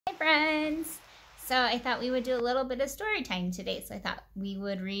friends! So I thought we would do a little bit of story time today. So I thought we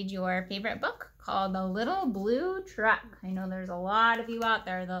would read your favorite book called The Little Blue Truck. I know there's a lot of you out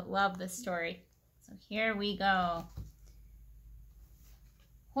there that love this story. So here we go.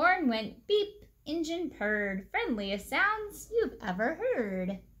 Horn went beep, engine purred, friendliest sounds you've ever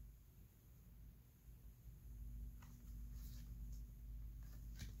heard.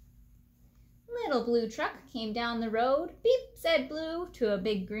 Little Blue Truck came down the road. Beep, said Blue to a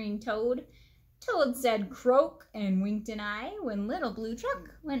big green toad. Toad said croak and winked an eye when Little Blue Truck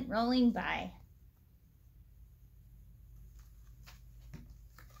went rolling by.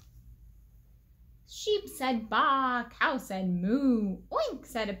 Sheep said baa, cow said moo. Oink,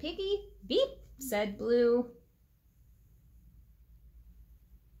 said a piggy. Beep, said Blue.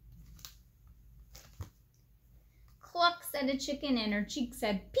 Cluck, said a chicken, and her cheek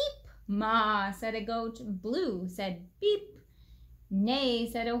said peep. Ma, said a goat. Blue, said beep. Neigh,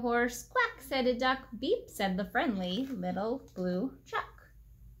 said a horse. Quack, said a duck. Beep, said the friendly Little Blue Truck.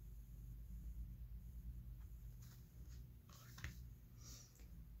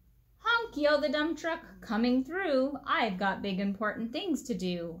 Honk, yelled the dump truck, coming through. I've got big important things to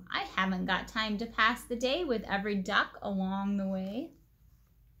do. I haven't got time to pass the day with every duck along the way.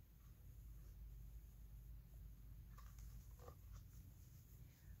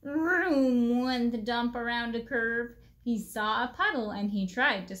 Vroom went the dump around a curve. He saw a puddle and he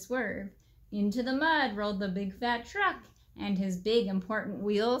tried to swerve. Into the mud rolled the big fat truck, and his big important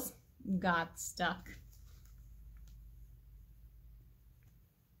wheels got stuck.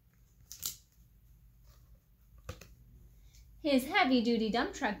 His heavy-duty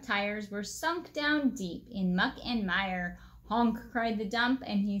dump truck tires were sunk down deep in muck and mire. Honk, cried the dump,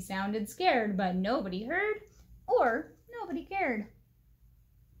 and he sounded scared, but nobody heard or nobody cared.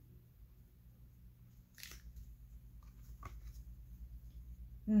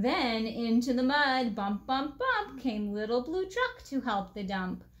 Then into the mud, bump, bump, bump, came Little Blue Truck to help the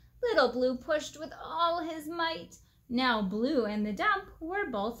dump. Little Blue pushed with all his might. Now Blue and the dump were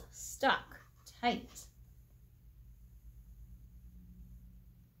both stuck tight.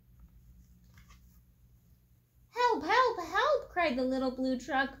 Help, help, help, cried the Little Blue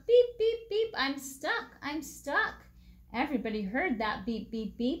Truck. Beep, beep, beep, I'm stuck, I'm stuck. Everybody heard that beep,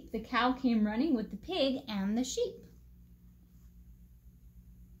 beep, beep. The cow came running with the pig and the sheep.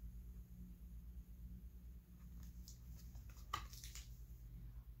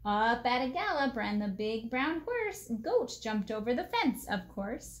 Up at a gallop ran the big brown horse. Goat jumped over the fence, of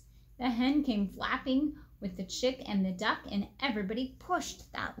course. The hen came flapping with the chick and the duck, and everybody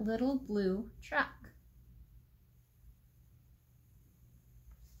pushed that Little Blue Truck.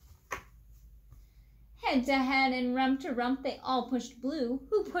 Head to head and rump to rump, they all pushed Blue,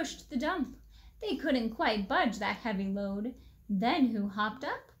 who pushed the dump. They couldn't quite budge that heavy load. Then who hopped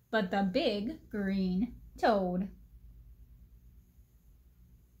up but the big green toad?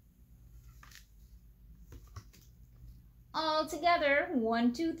 All together,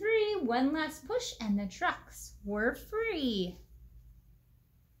 1, 2, 3, one last push, and the trucks were free.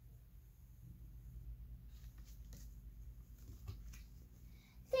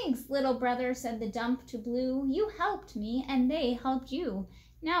 Thanks, little brother, said the dump to Blue. You helped me, and they helped you.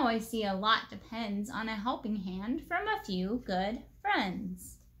 Now I see a lot depends on a helping hand from a few good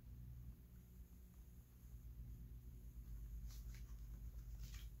friends.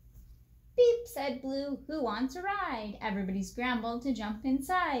 Beep, said Blue, who wants a ride? Everybody scrambled to jump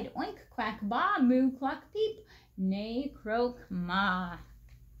inside. Oink, quack, baa, moo, cluck, peep, neigh, croak, ma.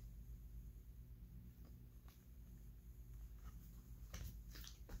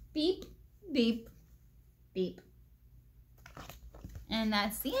 Beep, beep, beep. And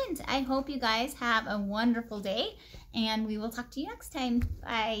that's the end. I hope you guys have a wonderful day, and we will talk to you next time.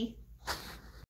 Bye.